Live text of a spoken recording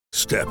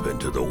Step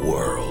into the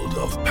world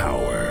of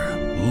power,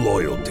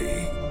 loyalty,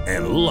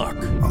 and luck.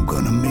 I'm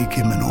gonna make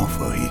him an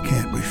offer he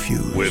can't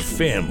refuse. With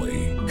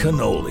family,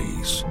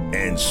 cannolis,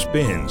 and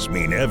spins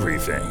mean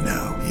everything.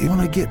 Now, you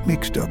wanna get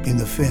mixed up in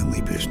the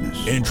family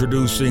business.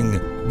 Introducing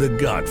The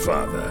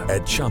Godfather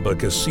at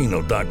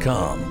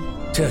ChumbaCasino.com.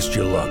 Test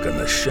your luck in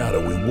the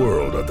shadowy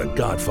world of The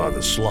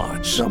Godfather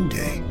slot.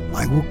 Someday,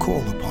 I will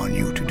call upon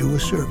you to do a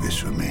service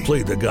for me.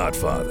 Play The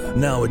Godfather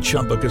now at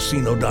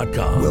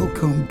ChumbaCasino.com.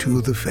 Welcome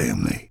to the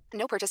family.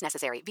 No purchase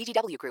necessary.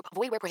 VGW Group.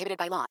 Void where prohibited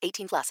by law.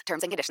 18 plus.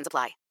 Terms and conditions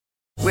apply.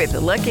 With the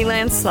Lucky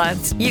Land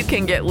Slots, you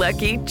can get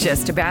lucky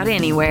just about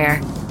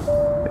anywhere.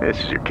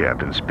 This is your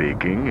captain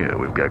speaking.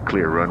 We've got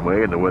clear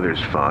runway and the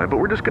weather's fine, but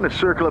we're just going to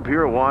circle up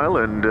here a while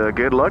and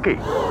get lucky.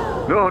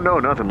 No,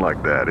 nothing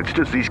like that. It's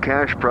just these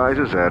cash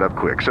prizes add up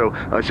quick. So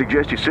I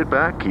suggest you sit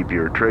back, keep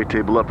your tray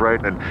table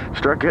upright, and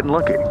start getting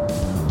lucky.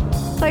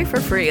 Play for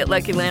free at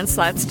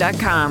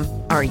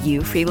LuckyLandSlots.com. Are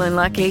you feeling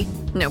lucky?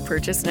 No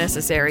purchase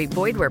necessary.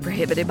 Void where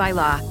prohibited by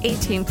law.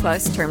 18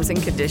 plus terms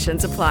and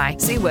conditions apply.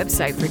 See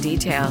website for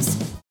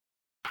details.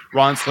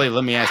 Ron Slay,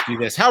 let me ask you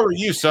this. How are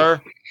you, sir?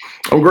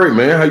 I'm great,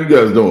 man. How you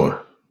guys doing?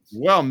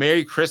 Well,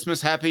 Merry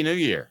Christmas, Happy New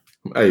Year.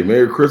 Hey,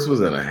 Merry Christmas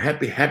and a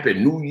happy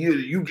New Year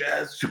to you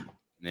guys too.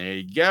 There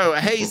you go.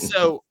 Hey,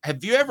 so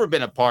have you ever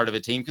been a part of a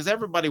team? Because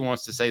everybody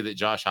wants to say that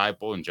Josh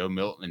Heupel and Joe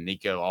Milton and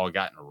Nico all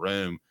got in a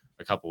room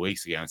a couple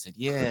weeks ago and said,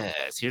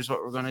 yes, here's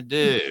what we're going to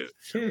do.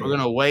 We're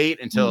going to wait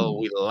until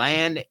we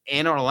land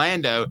in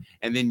Orlando,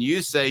 and then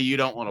you say you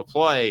don't want to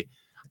play.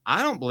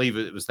 I don't believe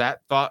it was that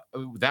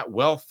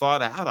well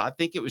thought out. I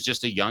think it was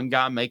just a young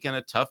guy making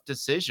a tough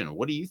decision.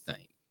 What do you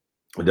think?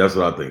 That's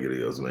what I think it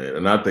is, man.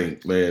 And I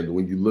think, man,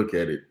 when you look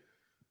at it,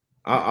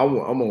 I'm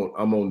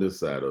on this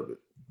side of it.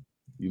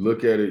 You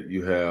look at it,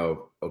 you have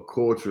a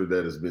culture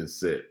that has been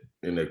set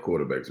in that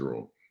quarterback's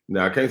room.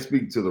 Now, I can't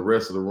speak to the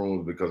rest of the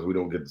rooms because we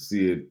don't get to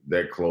see it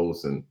that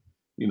close. And,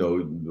 you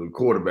know, the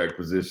quarterback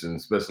position,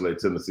 especially at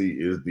Tennessee,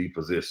 is the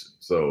position.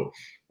 So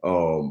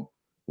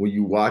when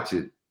you watch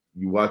it,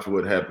 you watch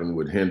what happened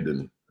with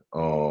Hendon.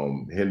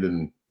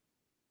 Hendon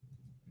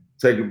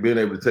being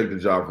able to take the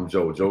job from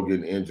Joe. Joe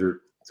getting injured,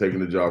 taking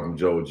the job from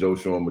Joe. Joe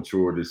showing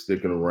maturity,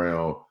 sticking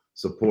around,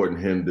 supporting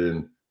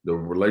Hendon, the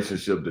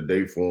relationship that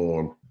they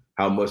formed,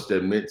 how much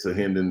that meant to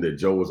Hendon that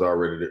Joe was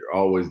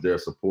always there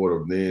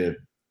supportive. Then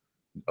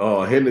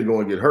Hendon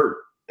going to get hurt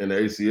in the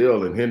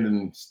ACL, and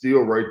Hendon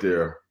still right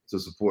there to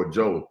support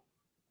Joe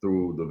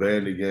through the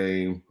Vandy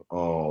game,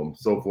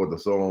 so forth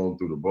and so on,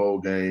 through the bowl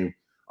game.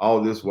 All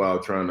this while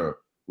trying to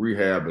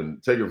rehab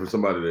and take it from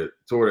somebody that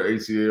tore the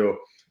ACL.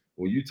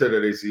 When you tear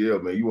that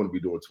ACL, man, you want to be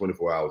doing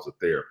 24 hours of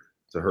therapy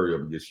to hurry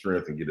up and get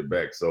strength and get it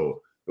back.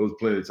 So there was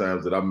plenty of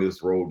times that I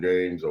missed road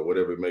games or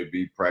whatever it may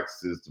be,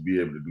 practices to be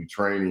able to do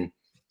training.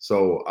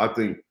 So I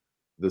think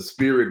the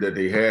spirit that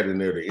they had in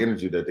there, the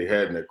energy that they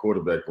had in that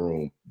quarterback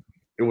room,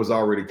 it was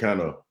already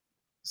kind of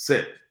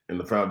set and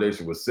the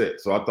foundation was set.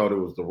 So I thought it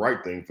was the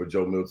right thing for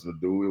Joe Milton to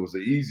do. It was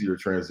an easier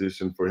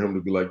transition for him to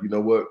be like, you know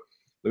what?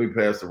 Let me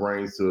pass the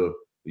reins to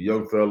the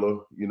young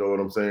fella, you know what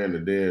I'm saying?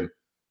 And then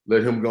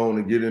let him go on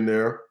and get in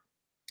there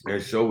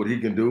and show what he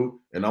can do.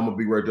 And I'm going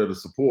to be right there to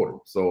support him.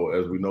 So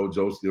as we know,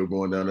 Joe's still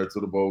going down there to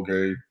the bowl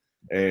game.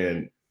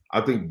 And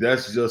I think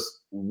that's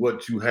just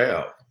what you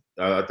have.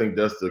 I think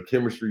that's the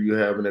chemistry you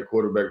have in that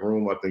quarterback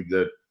room. I think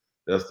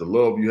that's the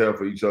love you have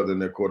for each other in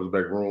that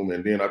quarterback room.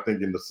 And then I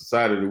think in the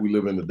society that we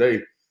live in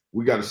today,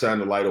 we got to shine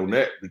the light on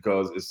that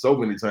because it's so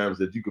many times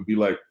that you could be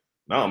like,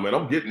 nah, man,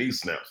 I'm getting these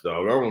snaps,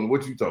 dog. I don't know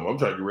what you talking about. I'm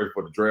trying to get ready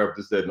for the draft,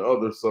 this, that, and the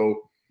other.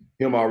 So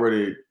him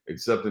already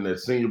accepting that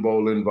Senior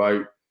Bowl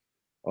invite,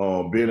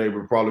 being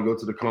able to probably go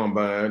to the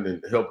combine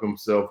and help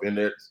himself in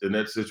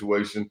that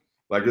situation.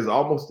 Like it's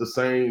almost the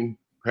same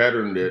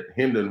pattern that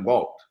Hendon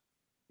walked.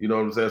 You know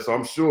what I'm saying? So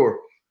I'm sure,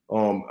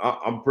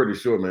 I'm pretty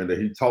sure, man,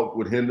 that he talked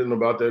with Hendon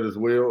about that as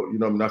well. You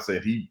know, I'm not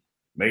saying he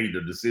made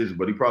the decision,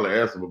 but he probably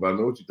asked him about,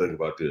 know what you think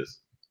about this?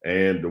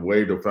 And the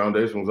way the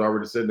foundation was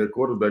already set in that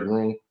quarterback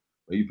room,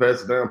 when you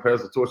pass it down,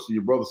 pass the torch to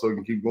your brother so you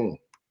can keep going.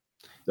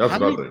 That's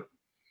what I think.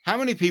 How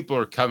many people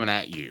are coming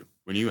at you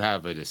when you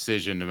have a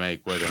decision to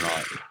make whether or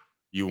not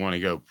you want to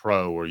go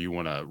pro or you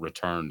want to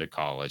return to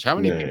college? How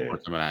many people are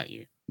coming at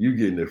you? You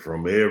getting it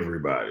from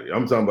everybody.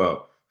 I'm talking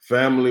about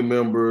family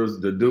members,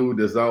 the dude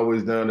that's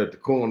always down at the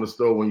corner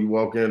store when you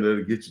walk in there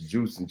to get your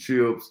juice and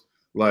chips,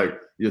 like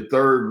your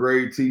third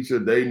grade teacher,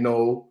 they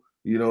know,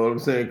 you know what I'm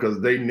saying? Because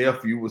their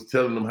nephew was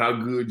telling them how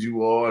good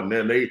you are, and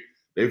then they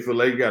feel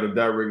they got a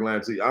direct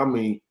line to you. I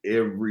mean,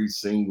 every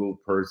single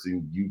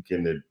person you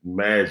can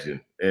imagine.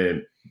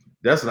 And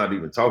that's not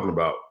even talking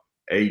about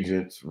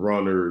agents,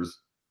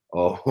 runners,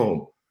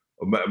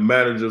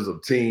 managers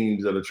of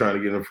teams that are trying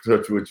to get in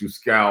touch with you,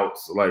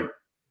 scouts. Like,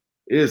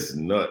 it's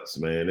nuts,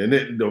 man. And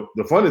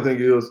the funny thing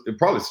is, it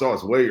probably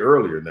starts way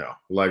earlier now.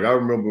 Like, I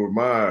remember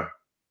my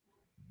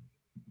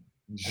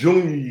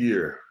junior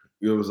year,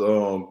 it was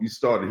you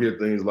start to hear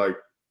things like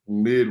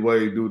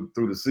midway through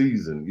the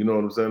season. You know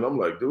what I'm saying? I'm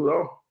like, dude,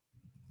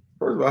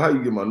 first of all, how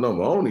you get my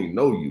number? I don't even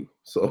know you.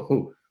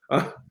 So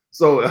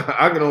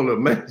I can only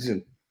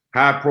imagine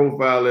high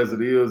profile as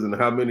it is and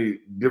how many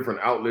different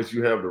outlets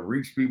you have to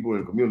reach people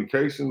in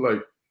communication,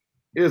 like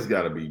it's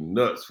got to be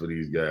nuts for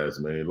these guys,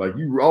 man. Like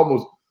you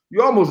almost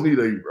need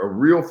a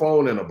real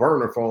phone and a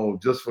burner phone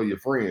just for your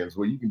friends,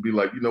 where you can be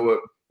like, you know what,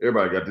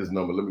 everybody got this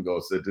number. Let me go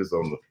and set this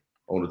on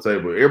the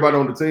table. Everybody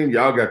on the team,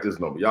 y'all got this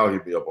number. Y'all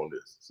hit me up on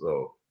this.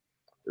 So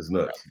it's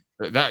nuts.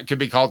 That could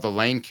be called the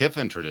Lane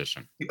Kiffin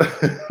tradition.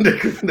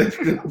 that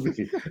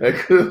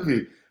could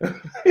be.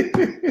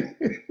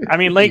 I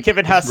mean, Lane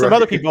Kiffin has some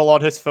other people on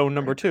his phone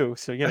number too,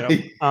 so you know.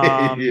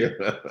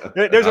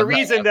 There's a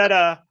reason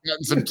that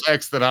some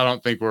texts that I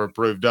don't think were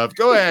approved of.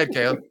 Go ahead,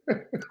 Caleb.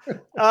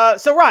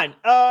 So Ryan,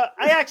 I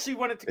actually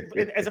wanted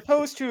to, as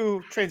opposed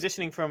to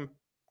transitioning from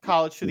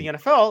college to the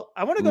NFL,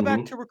 I want to go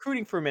back to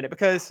recruiting for a minute,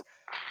 because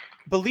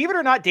believe it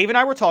or not, Dave and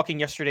I were talking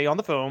yesterday on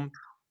the phone,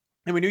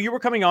 and we knew you were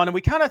coming on, and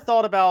we kind of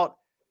thought about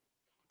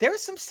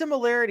there's some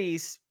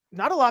similarities,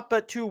 not a lot,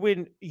 but to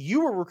when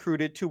you were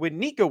recruited to when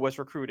Nico was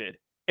recruited.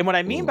 And what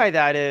I mean by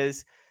that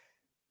is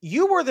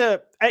you were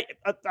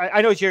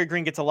I know Jerry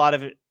Green gets a lot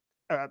of it,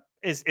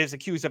 is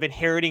accused of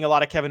inheriting a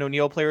lot of Kevin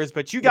O'Neill players,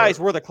 but you guys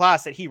were the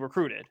class that he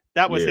recruited.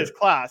 That was his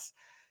class.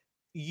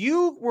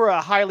 You were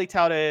a highly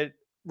touted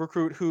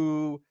recruit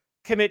who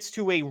commits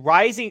to a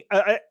rising,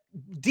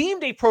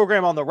 deemed a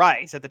program on the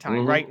rise at the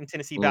time, right? In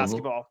Tennessee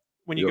basketball,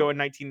 when you go in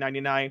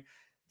 1999.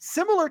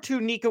 Similar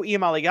to Nico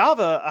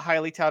Iamaleava, a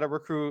highly touted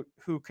recruit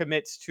who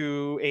commits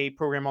to a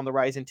program on the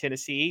rise in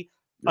Tennessee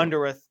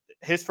under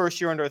his first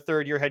year under a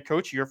third-year head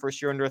coach, your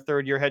first year under a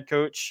third-year head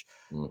coach.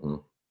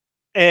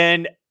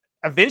 And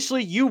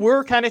eventually you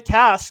were kind of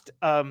tasked.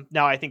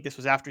 Now, I think this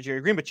was after Jerry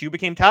Green, but you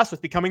became tasked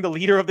with becoming the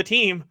leader of the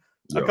team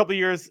a couple of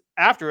years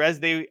after,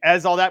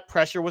 as all that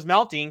pressure was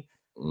mounting.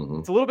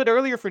 It's a little bit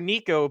earlier for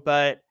Nico,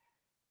 but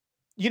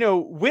you know,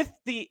 with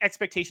the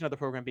expectation of the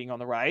program being on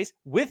the rise,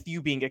 with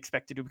you being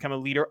expected to become a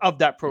leader of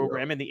that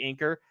program and the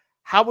anchor,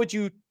 how would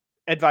you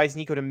advise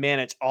Nico to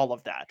manage all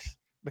of that?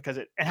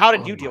 And how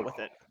did you deal with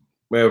it?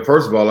 Man,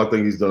 first of all, I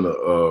think he's done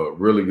a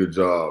really good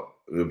job.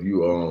 If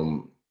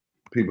you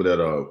people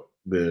that are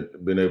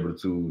been able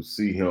to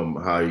see him,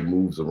 how he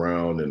moves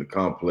around in the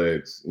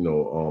complex, you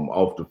know,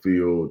 off the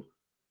field,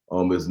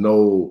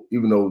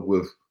 even though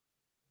with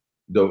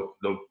the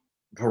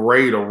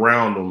parade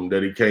around him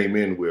that he came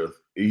in with,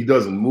 he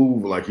doesn't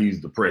move like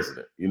he's the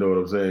president. You know what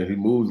I'm saying? He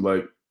moves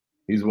like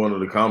he's one of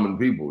the common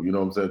people. You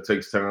know what I'm saying? It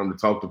takes time to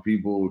talk to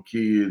people,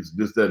 kids,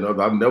 this, that, and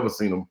other. I've never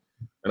seen him.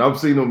 And I've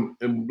seen him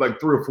in like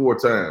 3 or 4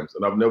 times,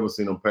 and I've never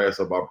seen him pass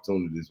up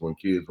opportunities when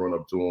kids run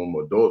up to him,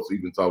 adults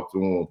even talk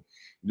to him,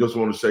 just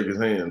want to shake his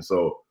hand.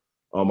 So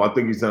I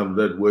think he's handled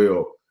that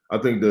well. I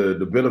think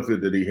the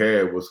benefit that he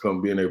had was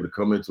being able to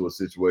come into a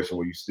situation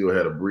where you still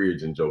had a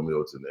bridge in Joe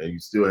Milton, and you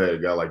still had a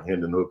guy like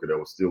Hendon Hooker that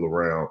was still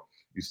around.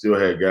 You still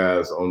had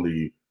guys on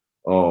the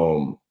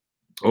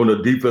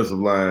defensive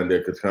line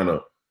that could kind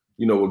of,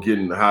 you know, were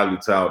getting highly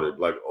touted.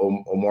 Like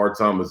Omar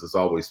Thomas is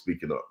always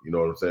speaking up. You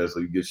know what I'm saying?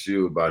 So you get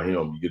shielded by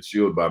him. You get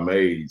shielded by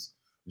Mays.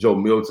 Joe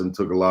Milton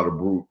took a lot of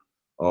brute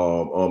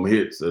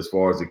hits as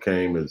far as it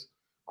came as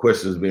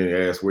questions being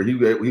asked, where he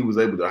was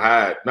able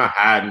to not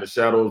hide in the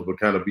shadows, but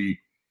kind of be,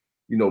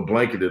 you know,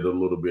 blanketed a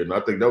little bit. And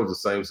I think that was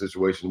the same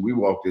situation we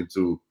walked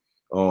into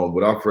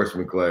with our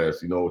freshman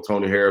class. You know,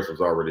 Tony Harris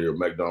was already a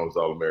McDonald's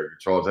All-American.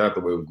 Charles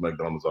Hathaway was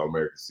McDonald's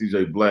All-American.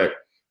 C.J. Black,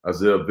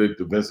 Isaiah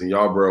Victor, Vincent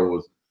Yarbrough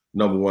was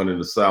 #1 in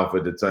the South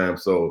at the time.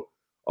 So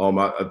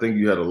I think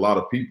you had a lot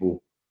of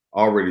people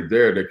already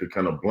there that could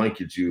kind of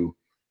blanket you.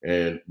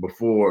 And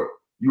before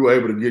you were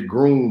able to get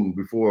groomed,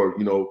 before,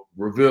 you know,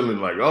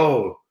 revealing like,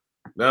 oh,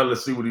 now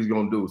let's see what he's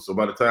going to do. So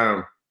by the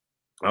time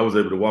I was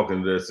able to walk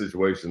into that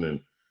situation and,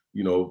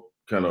 you know,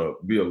 kind of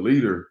be a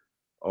leader,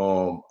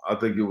 I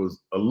think it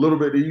was a little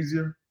bit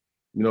easier,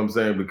 you know what I'm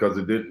saying? Because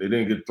it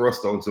didn't get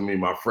thrust onto me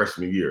my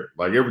freshman year.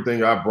 Like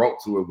everything I brought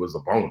to it was a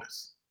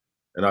bonus.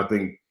 And I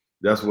think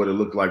that's what it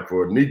looked like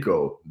for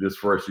Nico this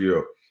first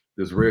year,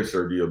 this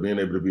redshirt year, being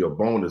able to be a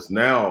bonus.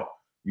 Now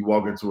you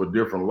walk into a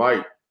different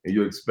light and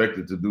you're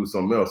expected to do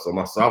something else. So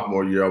my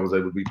sophomore year, I was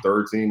able to be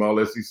 3rd team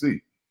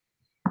All-SEC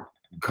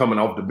coming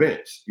off the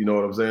bench. You know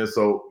what I'm saying?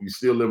 So you're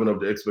still living up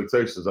to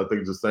expectations. I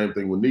think it's the same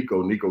thing with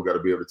Nico. Nico got to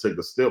be able to take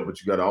a step,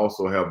 but you got to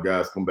also have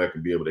guys come back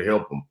and be able to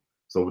help them.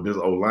 So with this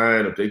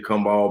O-line, if they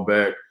come all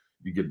back,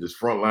 you get this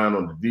front line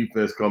on the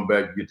defense come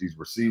back, you get these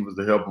receivers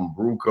to help them,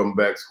 Brew come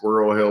back,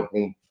 Squirrel help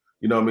them,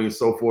 you know what I mean,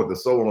 so forth and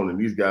so on. And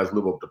these guys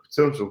live up to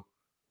potential.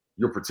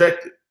 You're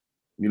protected.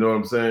 You know what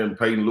I'm saying?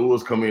 Peyton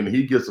Lewis come in,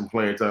 he gets some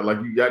playing time.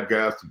 Like, you got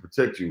guys to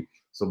protect you.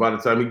 So by the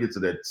time he gets to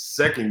that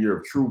second year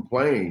of true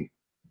playing,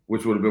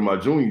 which would have been my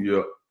junior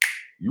year,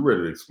 you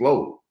ready to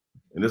explode.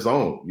 And it's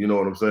on. You know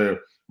what I'm saying?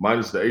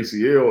 Minus the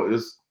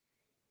ACL,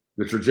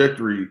 the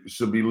trajectory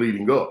should be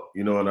leading up,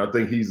 you know, and I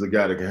think he's the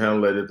guy that can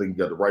handle it. I think he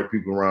got the right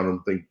people around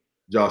him. I think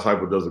Josh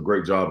Heupel does a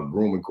great job of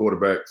grooming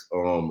quarterbacks.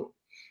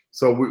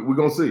 So we're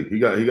going to see. He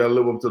got to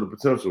live up to the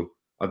potential.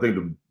 I think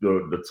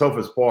the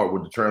toughest part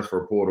with the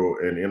transfer portal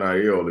and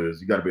NIL is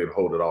you got to be able to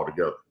hold it all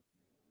together.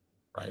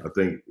 Right. I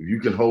think if you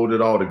can hold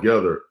it all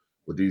together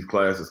with these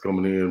classes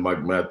coming in,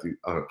 Mike Matthews,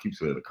 I keep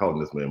calling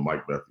this man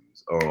Mike Matthews.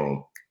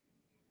 dudes.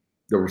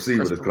 The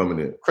receiver that's coming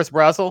in. Chris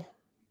Brazzell.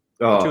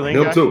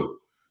 Him too.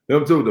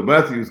 The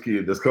Matthews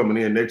kid that's coming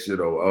in next year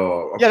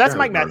though. Yeah, that's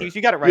Mike Matthews.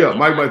 You got it right. Yeah,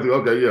 Mike Matthews.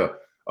 Okay, yeah.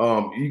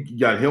 You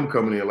got him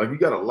coming in. Like you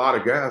got a lot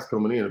of guys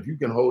coming in. If you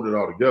can hold it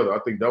all together, I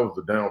think that was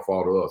the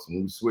downfall to us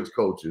when we switched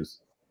coaches.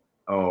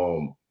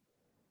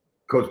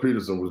 Coach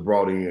Peterson was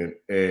brought in,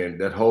 and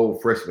that whole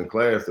freshman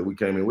class that we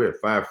came in, we had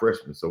 5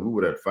 freshmen. So we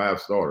would have 5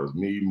 starters: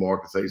 me,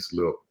 Marcus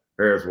Hayslip,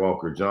 Harris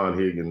Walker, John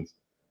Higgins,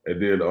 and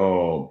then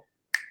who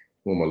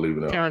am I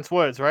leaving out? Terrence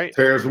Woods, right?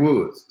 Terrence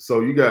Woods.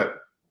 So you got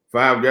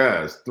 5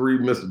 guys, 3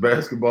 Mr.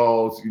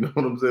 Basketballs. You know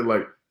what I'm saying?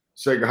 Like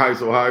Shaker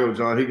Heights, Ohio.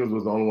 John Higgins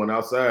was the only one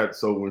outside.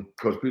 So when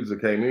Coach Peterson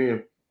came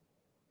in,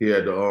 he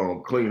had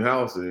to clean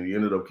house, and he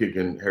ended up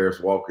kicking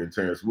Harris Walker and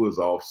Terrence Woods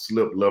off.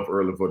 Slipped, left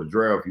early for the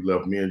draft. He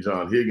left me and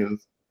John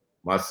Higgins.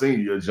 My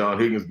senior, John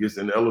Higgins, gets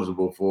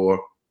ineligible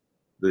for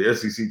the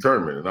SEC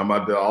tournament, and I'm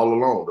out there all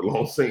alone, the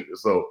lone senior.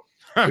 So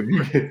if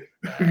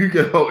you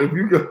can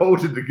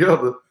hold it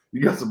together,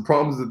 you got some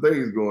promising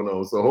things going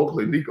on. So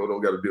hopefully Nico don't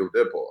got to deal with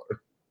that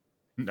part.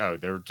 No,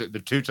 there were the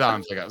 2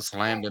 times I got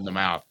slammed in the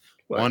mouth.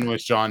 One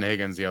was John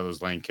Higgins, the other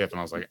was Lane Kiffin.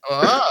 I was like,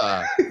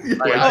 I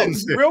didn't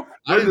see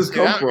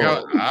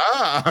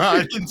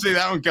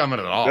that one coming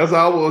at all. That's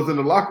how I was in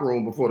the locker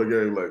room before the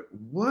game. Like,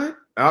 what?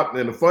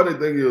 And the funny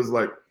thing is,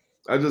 like,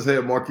 I just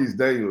had Marquise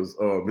Daniels,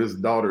 his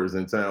daughter's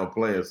in town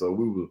playing, so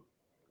we were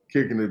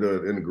kicking it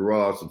in the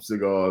garage, some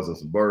cigars and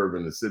some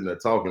bourbon, and sitting there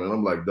talking. And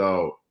I'm like,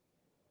 dog,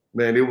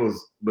 man, it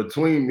was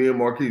between me and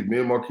Marquise. Me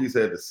and Marquise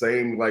had the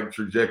same like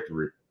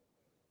trajectory.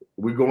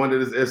 We go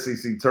into this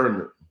SEC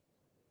tournament,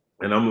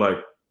 and I'm like,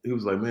 he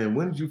was like, man,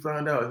 when did you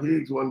find out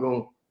Higgs wasn't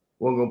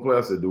gonna play?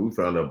 I said, dude, we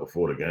found out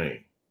before the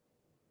game.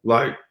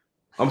 Like,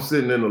 I'm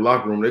sitting in the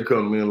locker room, they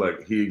come in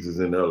like Higgs is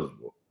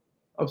ineligible.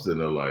 I'm sitting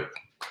there like,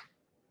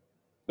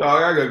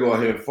 dog, I gotta go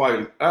out here and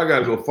fight. I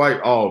gotta go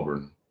fight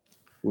Auburn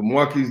with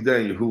Marquise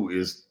Daniel, who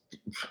is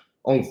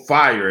on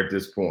fire at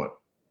this point.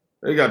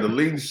 They got the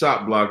leading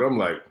shot block. I'm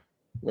like,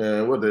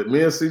 man, what the?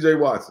 Me and CJ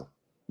Watson.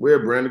 We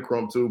had Brandon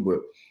Crump too, but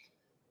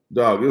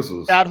dog, this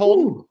was Chad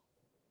Holden.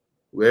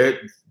 We had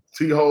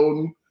T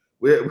Holden.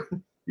 We had,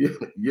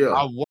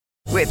 yeah.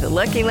 With the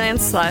Lucky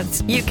Land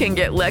Slots, you can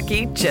get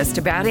lucky just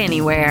about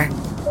anywhere.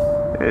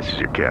 This is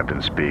your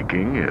captain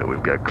speaking.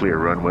 We've got clear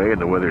runway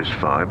and the weather's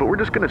fine, but we're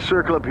just going to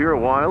circle up here a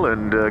while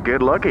and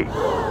get lucky.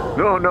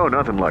 No,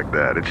 nothing like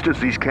that. It's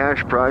just these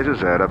cash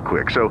prizes add up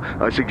quick. So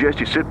I suggest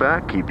you sit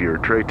back, keep your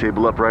tray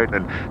table upright,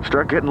 and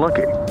start getting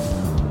lucky.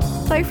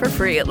 Play for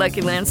free at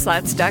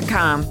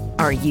LuckyLandSlots.com.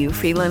 Are you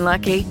feeling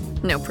lucky?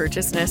 No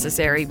purchase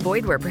necessary.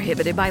 Void where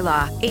prohibited by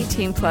law.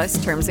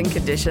 18+ terms and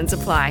conditions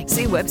apply.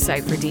 See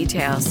website for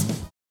details.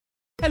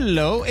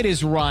 Hello, it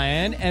is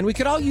Ryan, and we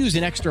could all use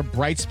an extra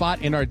bright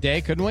spot in our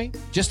day, couldn't we?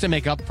 Just to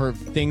make up for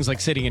things like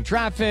sitting in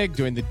traffic,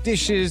 doing the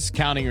dishes,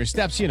 counting your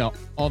steps, you know,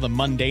 all the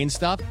mundane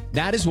stuff.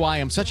 That is why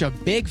I'm such a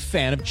big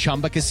fan of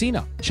Chumba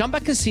Casino. Chumba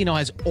Casino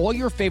has all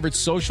your favorite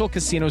social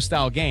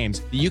casino-style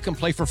games that you can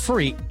play for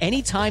free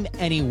anytime,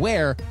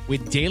 anywhere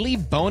with daily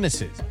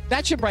bonuses.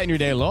 That should brighten your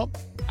day a little.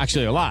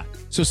 Actually, a lot.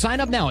 So sign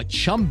up now at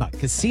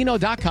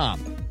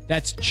ChumbaCasino.com.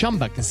 That's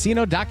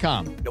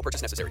ChumbaCasino.com. No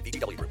purchase necessary.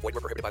 VGW Group. Void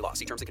where prohibited by law.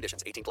 See terms and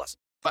conditions. 18+.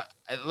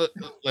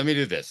 Let me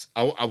do this.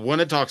 I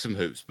want to talk some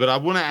hoops, but I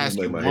want to ask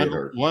you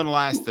one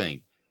last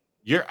thing.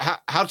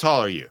 How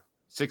tall are you?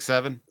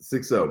 6'7"?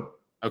 6'7".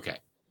 Okay.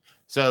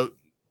 So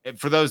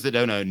for those that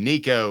don't know,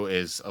 Nico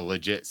is a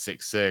legit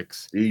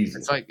 6'6". Easy.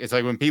 It's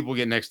like when people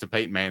get next to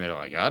Peyton Manning, they're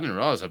like, I didn't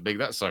realize how big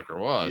that sucker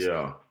was.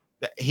 Yeah.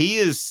 He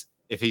is,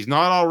 if he's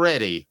not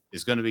already,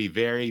 is going to be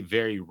very,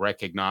 very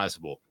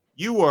recognizable.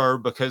 You were,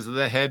 because of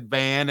the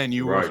headband, and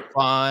you were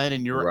fun,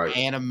 and you were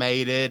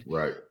animated.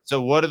 Right.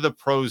 So what are the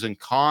pros and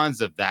cons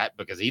of that?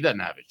 Because he doesn't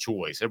have a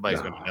choice.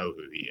 Everybody's going to know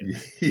who he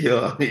is.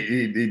 Yeah,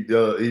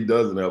 he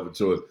doesn't have a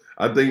choice.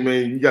 I think,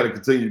 man, you got to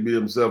continue to be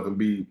himself and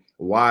be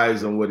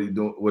wise on what he's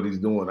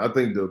doing. I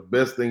think the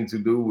best thing to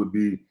do would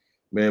be,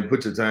 man,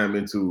 put your time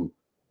into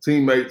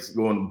teammates,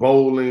 going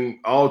bowling,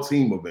 all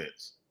team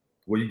events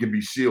where you can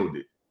be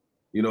shielded.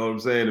 You know what I'm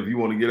saying? If you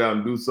want to get out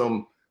and do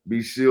something,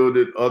 be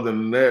shielded. Other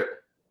than that,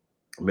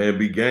 man,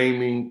 be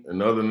gaming,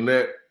 and other than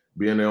that,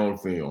 being there on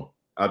film.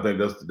 I think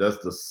that's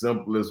the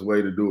simplest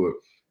way to do it.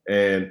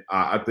 And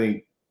I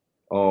think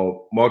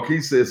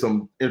Marquise said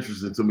something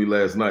interesting to me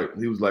last night.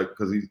 He was like,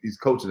 because he's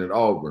coaching at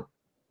Auburn.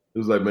 He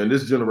was like, man,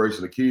 this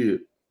generation of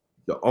kid,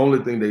 the only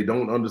thing they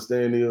don't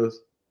understand is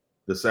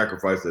the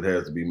sacrifice that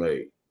has to be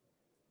made.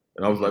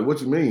 And I was like,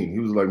 what you mean? He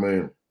was like,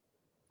 man,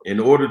 in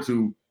order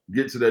to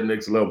get to that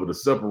next level, to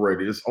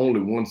separate it, it's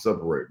only one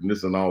separator, and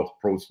this in all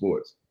pro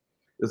sports.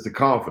 It's the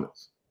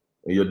confidence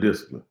and your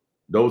discipline.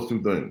 Those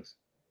two things.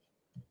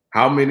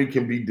 How many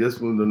can be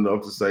disciplined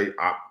enough to say,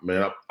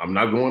 I'm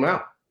not going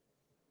out?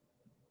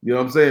 You know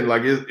what I'm saying?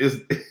 Like it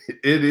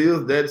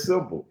is that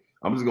simple.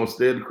 I'm just gonna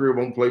stay at the crib,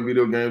 I'm gonna play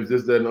video games,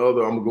 this, that, and the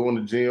other. I'm gonna go in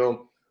the gym,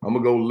 I'm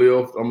gonna go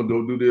lift, I'm gonna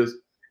go do this.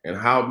 And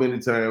how many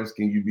times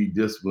can you be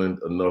disciplined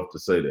enough to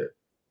say that?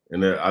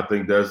 And I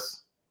think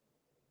that's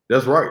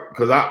That's right.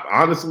 Because I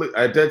honestly,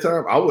 at that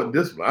time, I wasn't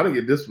disciplined. I didn't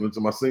get disciplined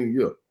until my senior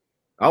year.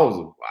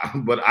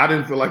 But I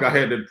didn't feel like I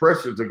had that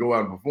pressure to go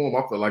out and perform.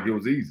 I felt like it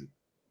was easy.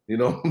 You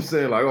know what I'm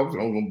saying? Like, I was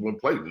going to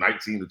play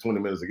 19 to 20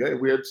 minutes a game.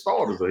 We had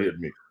starters ahead of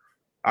me.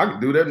 I could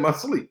do that in my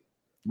sleep.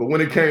 But when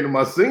it came to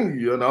my senior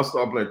year and I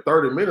started playing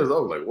 30 minutes, I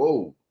was like,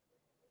 whoa,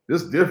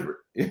 this is different.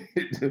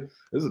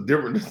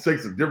 This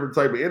takes a different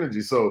type of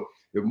energy. So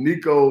if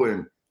Nico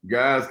and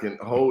guys can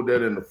hold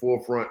that in the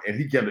forefront, and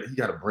he got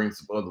to bring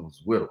some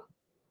others with him.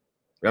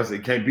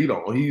 It can't be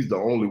he's the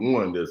only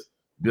one that's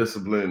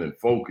disciplined and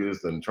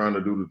focused and trying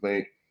to do the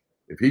thing.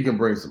 If he can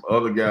bring some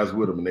other guys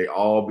with him and they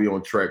all be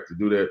on track to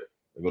do that,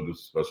 they're gonna do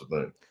some special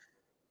things.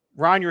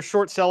 Ron, you're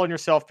short selling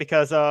yourself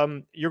because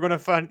you're gonna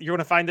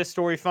find this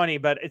story funny,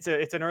 but it's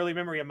an early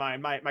memory of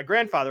mine. My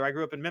grandfather, I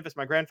grew up in Memphis.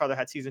 My grandfather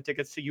had season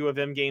tickets to U of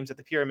M games at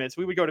the Pyramids.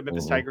 We would go to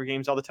Memphis Tiger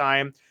games all the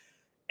time.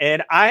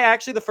 And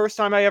the first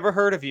time I ever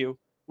heard of you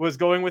was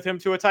going with him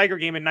to a Tiger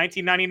game in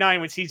 1999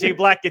 when CJ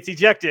Black gets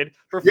ejected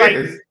for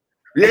fighting.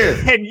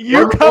 Yes. And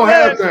you come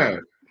in.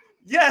 Halftime.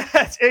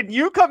 Yes, and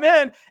you come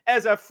in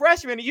as a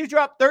freshman and you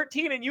drop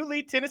 13 and you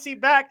lead Tennessee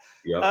back.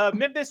 Yep.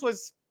 Memphis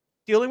was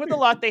dealing with a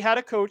lot. They had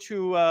a coach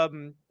who,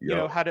 you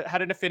know, had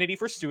an affinity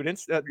for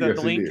students. The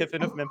Lane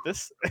Kiffin of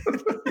Memphis.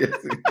 Yes,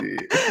 he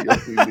did.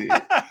 Yes, he did.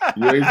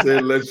 You ain't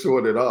saying less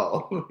short at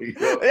all.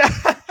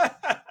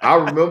 I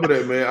remember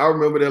that, man. I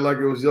remember that like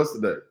it was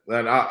yesterday.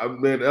 And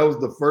man, that was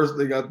the first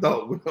thing I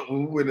thought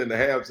when we went into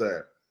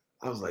halftime.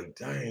 I was like,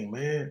 dang,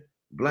 man,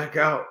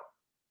 blackout.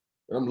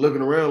 And I'm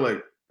looking around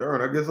like,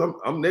 darn, I guess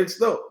I'm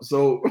next up.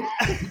 So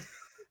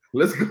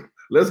let's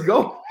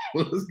go.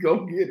 Let's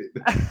go get it.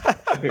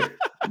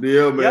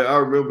 Yeah, man, yep. I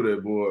remember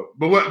that, boy.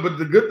 But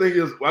the good thing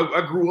is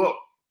I grew up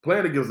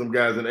playing against some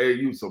guys in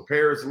AAU. So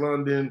Paris,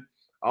 London,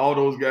 all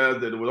those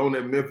guys that were on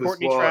that Memphis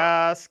Courtney squad.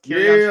 Trask,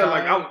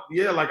 I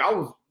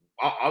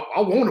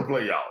want to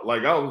play y'all.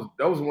 Like that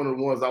was one of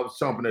the ones I was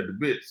chomping at the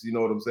bits. You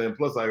know what I'm saying?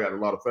 Plus, I got a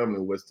lot of family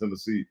in West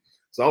Tennessee.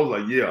 So I was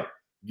like, yeah,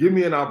 give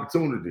me an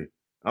opportunity.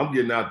 I'm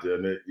getting out there,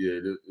 and it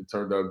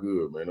turned out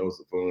good, man. That was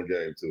a fun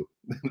game too.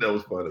 That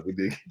was fun. We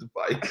did get the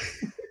fight.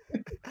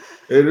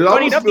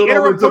 Funny enough, the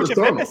interim coach of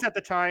Memphis at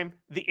the time,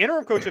 the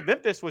interim coach of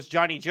Memphis was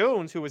Johnny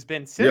Jones, who was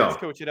Ben Simmons'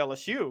 coach at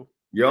LSU.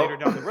 Later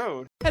down the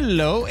road.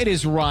 Hello, it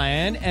is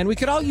Ryan, and we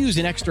could all use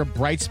an extra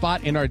bright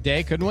spot in our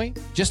day, couldn't we?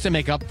 Just to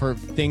make up for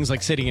things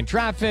like sitting in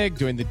traffic,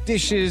 doing the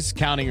dishes,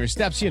 counting your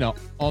steps, you know,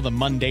 all the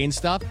mundane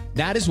stuff.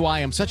 That is why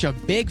I'm such a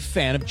big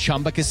fan of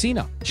Chumba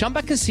Casino.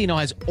 Chumba Casino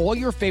has all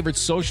your favorite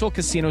social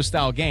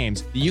casino-style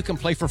games that you can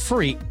play for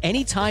free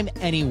anytime,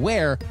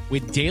 anywhere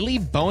with daily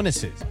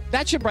bonuses.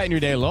 That should brighten your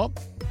day a little.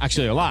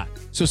 Actually, a lot.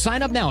 So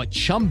sign up now at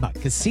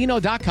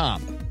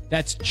ChumbaCasino.com.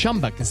 That's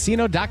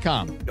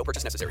ChumbaCasino.com. No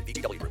purchase necessary.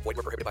 VGW Group. Void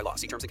where prohibited by law.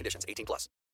 See terms and conditions. 18+.